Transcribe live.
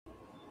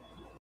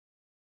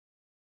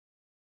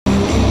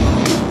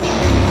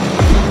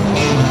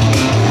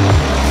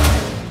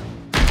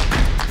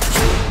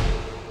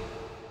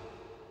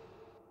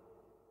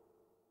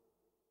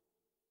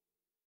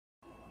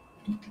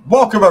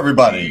Welcome,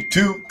 everybody,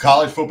 to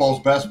College Football's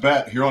Best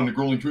Bet here on the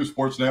Grueling Truth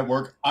Sports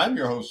Network. I'm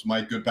your host,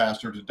 Mike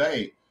Goodpaster.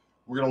 Today,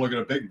 we're going to look at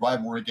a big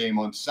rivalry game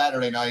on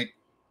Saturday night,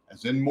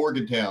 as in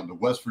Morgantown, the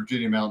West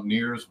Virginia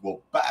Mountaineers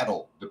will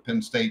battle the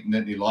Penn State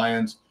Nittany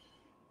Lions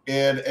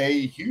in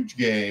a huge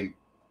game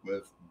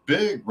with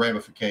big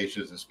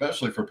ramifications,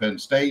 especially for Penn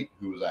State,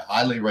 who is a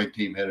highly ranked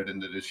team headed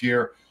into this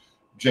year.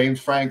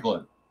 James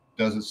Franklin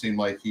doesn't seem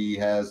like he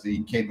has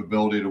the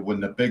capability to win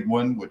the big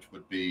one, which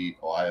would be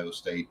Ohio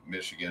State,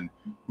 Michigan,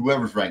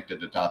 whoever's ranked in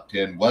the top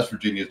 10. West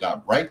Virginia is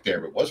not ranked there,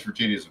 but West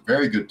Virginia is a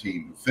very good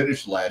team who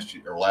finished last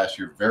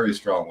year very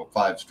strong with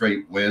 5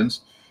 straight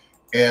wins.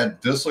 And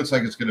this looks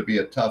like it's going to be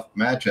a tough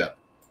matchup.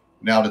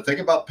 Now, the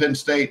thing about Penn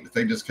State, the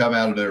thing that's come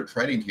out of their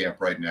training camp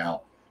right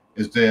now,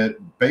 is that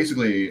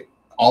basically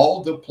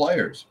all the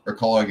players are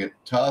calling it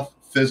tough,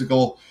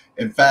 physical.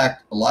 In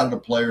fact, a lot of the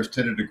players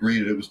tended to agree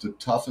that it was the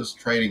toughest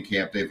training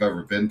camp they've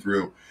ever been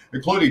through,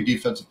 including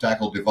defensive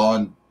tackle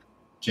Devon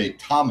J.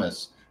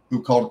 Thomas,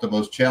 who called it the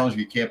most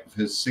challenging camp of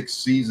his 6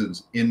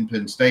 seasons in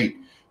Penn State.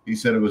 He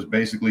said it was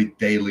basically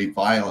daily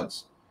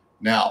violence.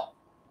 Now,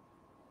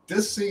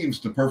 this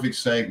seems the perfect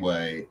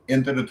segue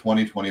into the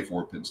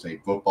 2024 Penn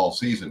State football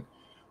season,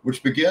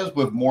 which begins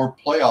with more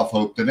playoff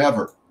hope than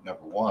ever.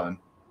 Number one,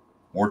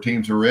 more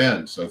teams are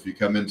in. So if you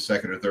come in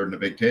second or third in the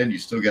Big Ten, you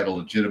still got a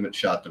legitimate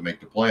shot to make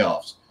the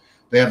playoffs.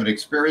 They have an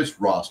experienced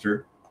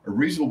roster, a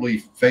reasonably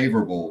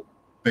favorable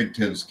Big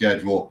Ten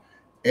schedule,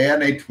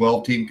 and a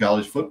 12-team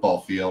college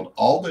football field.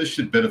 All this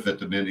should benefit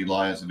the Nittany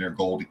Lions in their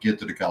goal to get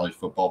to the college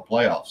football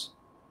playoffs,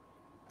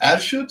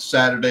 as should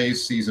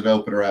Saturday's season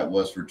opener at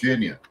West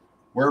Virginia,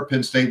 where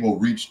Penn State will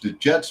reach the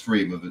jet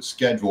stream of its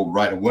schedule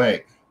right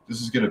away. This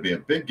is going to be a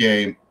big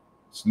game.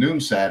 It's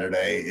noon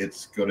Saturday.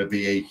 It's going to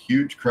be a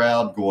huge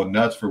crowd going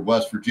nuts for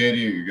West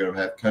Virginia. You're going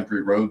to have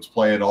Country Roads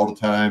playing all the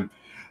time.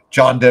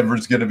 John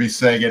Denver's going to be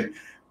singing.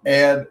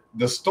 And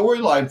the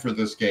storyline for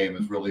this game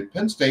is really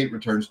Penn State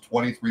returns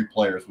 23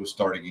 players with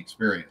starting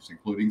experience,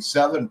 including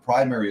 7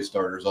 primary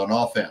starters on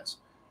offense,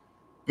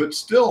 but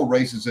still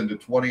races into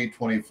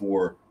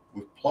 2024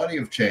 with plenty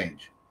of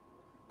change.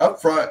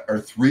 Up front are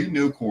 3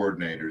 new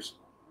coordinators,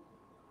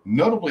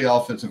 notably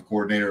offensive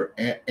coordinator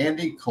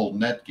Andy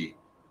Kolnetke,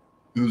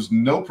 whose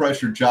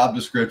no-pressure job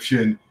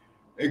description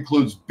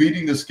includes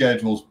beating the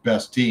schedule's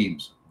best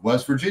teams.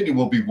 West Virginia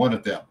will be one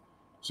of them.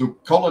 So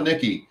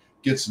Kolnetke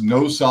gets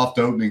no soft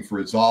opening for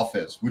his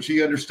offense, which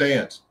he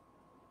understands.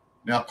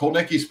 Now,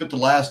 Kolnetke spent the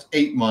last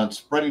 8 months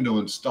sprinting to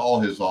install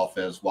his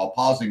offense while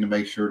pausing to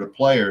make sure the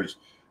players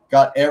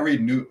got every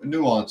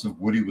nuance of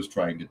what he was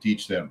trying to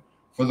teach them.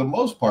 For the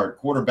most part,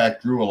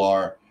 quarterback Drew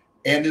Allar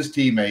and his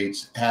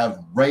teammates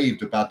have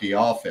raved about the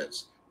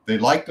offense. They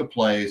like the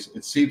plays.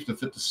 It seems to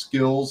fit the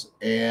skills,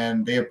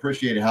 and they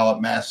appreciate how it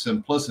masks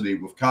simplicity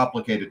with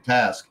complicated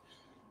tasks.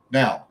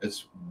 Now,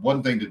 it's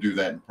one thing to do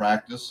that in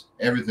practice.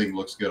 Everything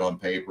looks good on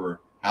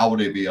paper. How would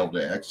they be able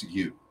to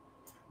execute?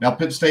 Now,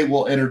 Penn State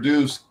will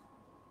introduce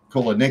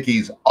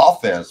Kolnetke's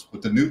offense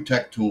with the new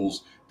tech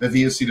tools that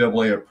the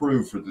NCAA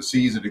approved for the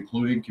season,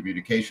 including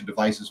communication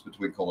devices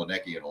between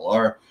Kolnetke and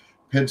Allar.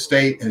 Penn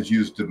State has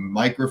used the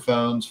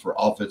microphones for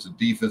offense and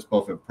defense,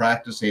 both in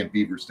practice and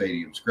Beaver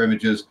Stadium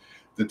scrimmages.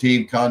 The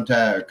team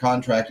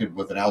contracted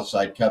with an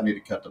outside company to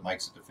cut the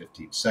mics at the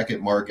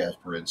 15-second mark as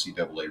per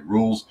NCAA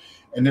rules.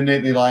 And the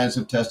Nittany Lions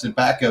have tested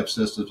backup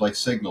systems like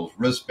signals,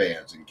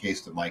 wristbands, in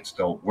case the mics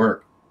don't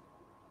work.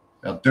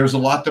 Now, there's a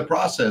lot to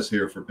process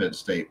here for Penn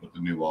State with the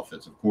new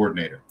offensive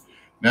coordinator.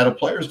 Now, the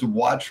players to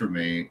watch for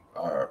me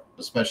are,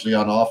 especially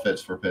on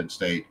offense for Penn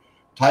State,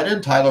 tight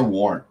end Tyler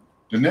Warren.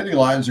 The Nittany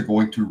Lions are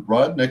going to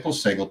run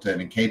Nicholas Singleton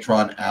and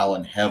Katron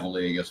Allen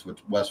heavily against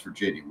West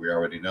Virginia. We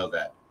already know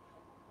that.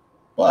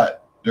 But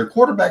their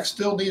quarterback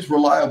still needs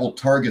reliable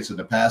targets in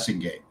the passing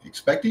game,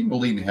 expecting to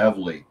lean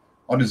heavily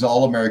on his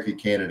All-American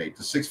candidate,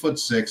 the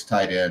 6'6"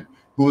 tight end,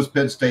 who was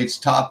Penn State's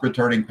top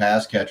returning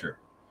pass catcher.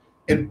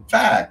 In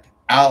fact,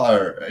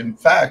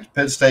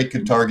 Penn State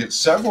can target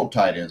several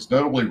tight ends,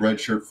 notably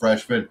redshirt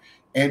freshman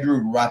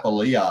Andrew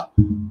Rapalia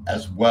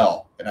as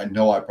well. And I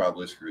know I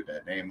probably screwed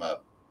that name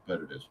up,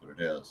 but it is what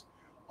it is.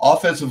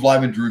 Offensive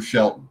lineman Drew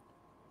Shelton.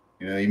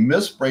 He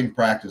missed spring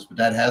practice, but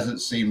that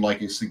hasn't seemed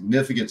like a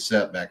significant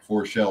setback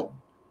for Shelton,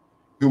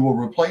 who will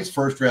replace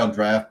first-round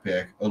draft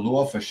pick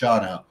Alua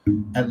Fashana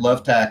at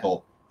left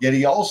tackle, yet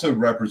he also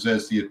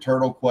represents the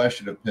eternal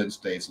question of Penn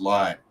State's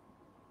line.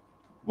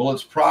 Will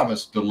its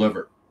promise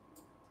deliver?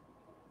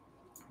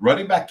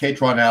 Running back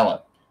Katron Allen.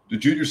 The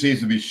junior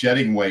seems to be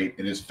shedding weight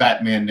in his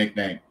Fat Man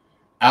nickname.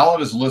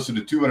 Allen is listed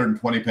at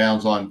 220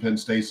 pounds on Penn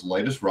State's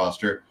latest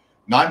roster,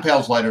 9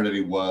 pounds lighter than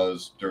he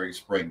was during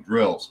spring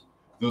drills.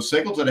 Though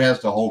Singleton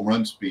has the home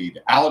run speed,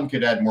 Allen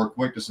could add more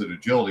quickness and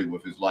agility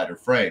with his lighter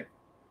frame.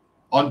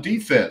 On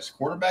defense,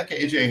 quarterback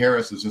A.J.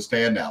 Harris is a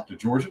standout. The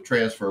Georgia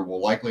transfer will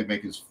likely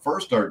make his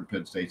first start in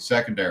Penn State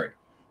secondary.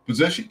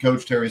 Position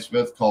coach Terry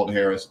Smith called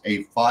Harris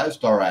a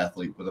 5-star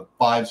athlete with a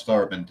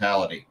 5-star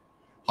mentality.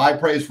 High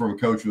praise from a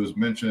coach who has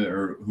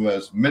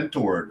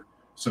mentored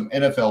some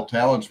NFL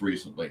talents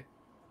recently.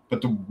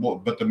 But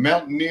the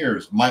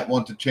Mountaineers might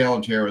want to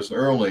challenge Harris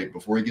early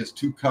before he gets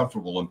too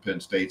comfortable in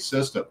Penn State's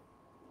system.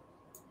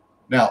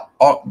 Now,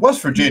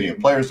 West Virginia,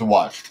 players to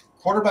watch.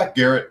 Quarterback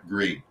Garrett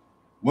Green.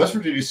 West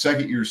Virginia's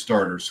second-year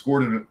starter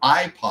scored an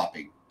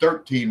eye-popping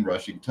 13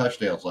 rushing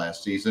touchdowns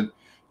last season,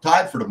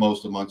 tied for the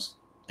most amongst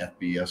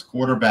FBS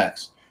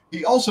quarterbacks.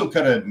 He also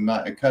cut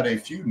a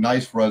few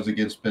nice runs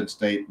against Penn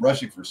State,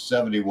 rushing for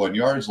 71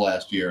 yards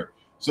last year.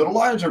 So the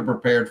Lions are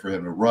prepared for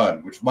him to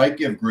run, which might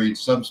give Green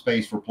some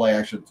space for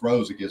play-action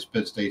throws against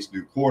Penn State's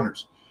new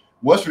corners.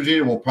 West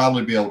Virginia will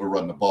probably be able to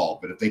run the ball,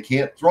 but if they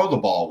can't throw the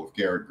ball with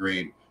Garrett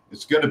Green,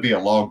 it's going to be a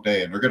long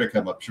day, and they're going to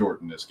come up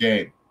short in this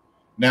game.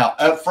 Now,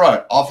 up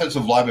front,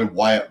 offensive lineman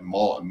Wyatt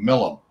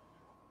Millum.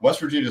 West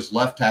Virginia's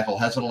left tackle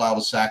hasn't allowed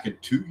a sack in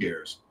 2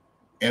 years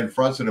and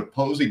fronts an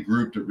opposing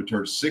group that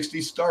returned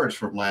 60 starts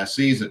from last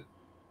season.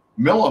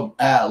 Millum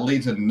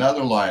leads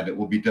another line that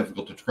will be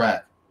difficult to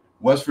track.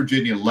 West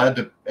Virginia led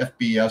the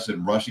FBS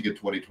in rushing in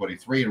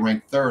 2023 and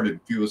ranked third in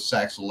fewest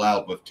sacks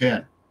allowed with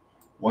 10.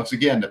 Once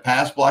again, the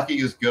pass blocking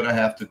is going to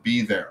have to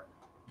be there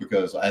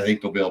because I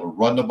think they'll be able to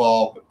run the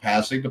ball, but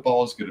passing the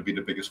ball is going to be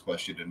the biggest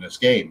question in this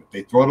game. If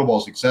they throw the ball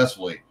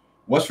successfully,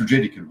 West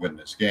Virginia can win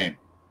this game.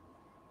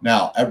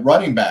 Now, at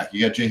running back,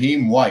 you got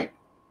Jaheim White.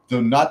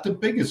 Though not the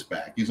biggest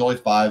back, he's only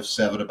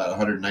 5'7", about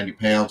 190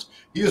 pounds.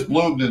 He has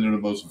bloomed into the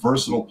most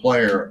versatile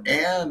player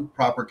and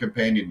proper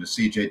companion to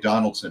C.J.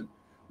 Donaldson.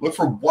 Look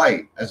for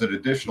White as an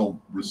additional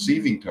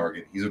receiving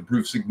target. He's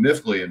improved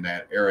significantly in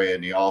that area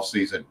in the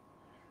offseason.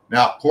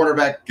 Now,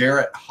 quarterback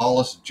Garrett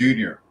Hollis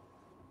Jr.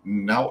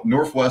 Now,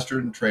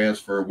 Northwestern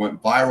transfer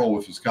went viral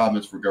with his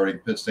comments regarding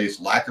Penn State's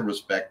lack of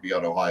respect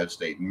beyond Ohio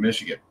State and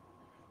Michigan.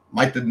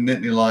 Might the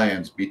Nittany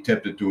Lions be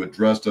tempted to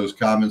address those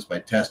comments by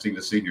testing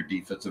the senior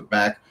defensive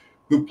back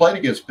who played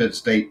against Penn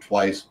State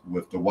twice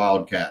with the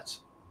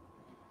Wildcats?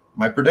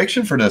 My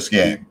prediction for this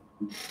game,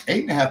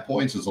 8.5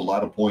 points is a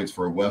lot of points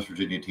for a West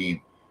Virginia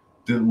team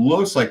that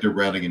looks like they're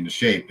rounding into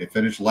shape. They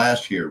finished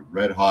last year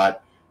red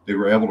hot. They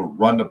were able to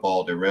run the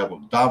ball. They were able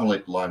to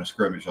dominate the line of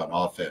scrimmage on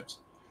offense.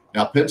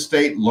 Now, Penn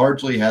State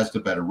largely has the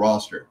better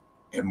roster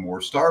and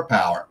more star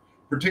power,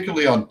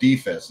 particularly on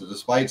defense. And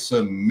despite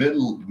some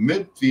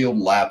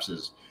midfield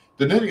lapses,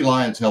 the Nittany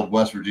Lions held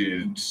West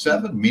Virginia to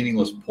 7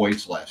 meaningless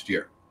points last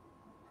year.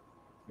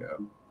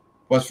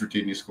 West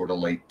Virginia scored a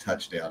late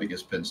touchdown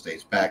against Penn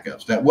State's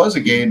backups. That was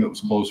a game that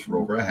was close for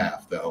over a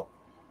half, though.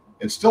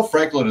 And still,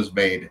 Franklin has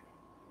made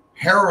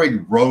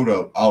harrowing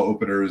road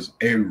openers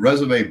a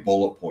resume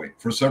bullet point.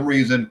 For some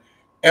reason,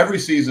 every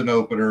season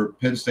opener,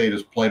 Penn State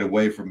has played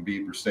away from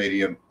Beaver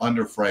Stadium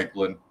under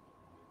Franklin,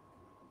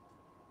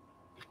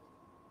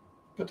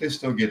 but they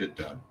still get it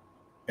done.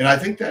 And I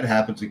think that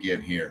happens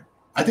again here.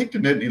 I think the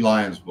Nittany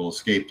Lions will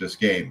escape this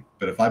game,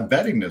 but if I'm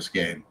betting this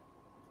game,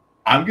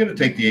 I'm going to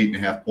take the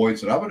 8.5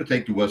 points, and I'm going to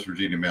take the West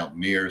Virginia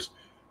Mountaineers.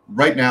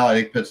 Right now, I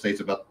think Penn State's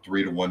about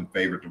 3-1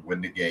 favorite to win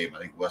the game. I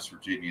think West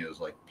Virginia is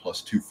like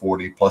plus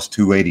 240, plus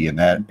 280 in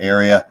that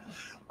area.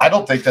 I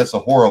don't think that's a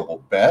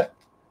horrible bet,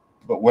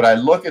 but when I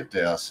look at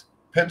this,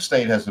 Penn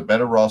State has a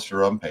better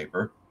roster on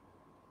paper,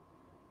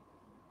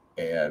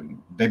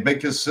 and they've been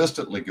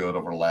consistently good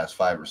over the last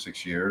 5 or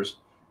 6 years.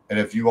 And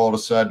if you all of a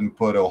sudden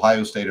put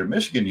Ohio State or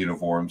Michigan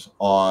uniforms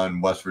on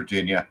West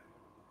Virginia,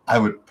 I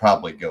would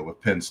probably go with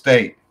Penn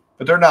State.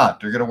 But they're not.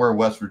 They're going to wear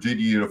West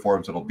Virginia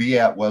uniforms. It'll be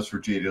at West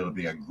Virginia. It'll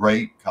be a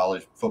great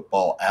college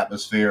football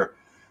atmosphere.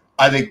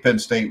 I think Penn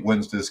State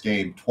wins this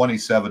game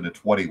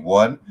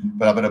 27-21,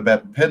 but I'm going to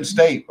bet Penn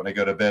State when I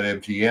go to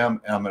BetMGM,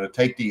 and I'm going to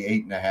take the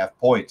 8.5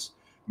 points.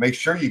 Make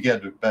sure you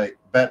get to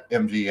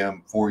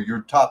BetMGM for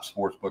your top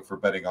sports book for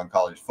betting on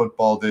college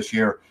football this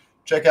year.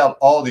 Check out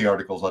all the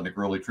articles on The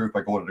Grueling Truth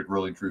by going to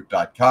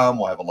thegruelingtruth.com.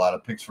 We'll have a lot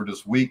of picks for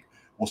this week.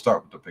 We'll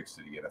start with the picks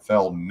to the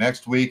NFL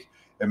next week.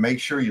 And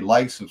make sure you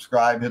like,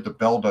 subscribe, hit the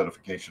bell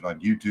notification on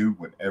YouTube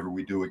whenever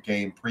we do a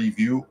game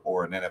preview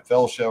or an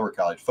NFL show or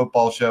college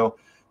football show,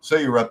 so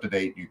you're up to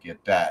date and you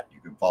get that. You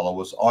can follow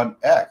us on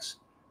X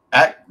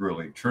at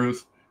Grueling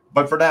Truth.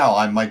 But for now,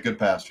 I'm Mike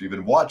Goodpaster. You've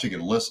been watching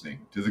and listening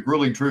to The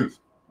Grueling Truth,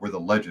 where the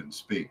legends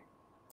speak.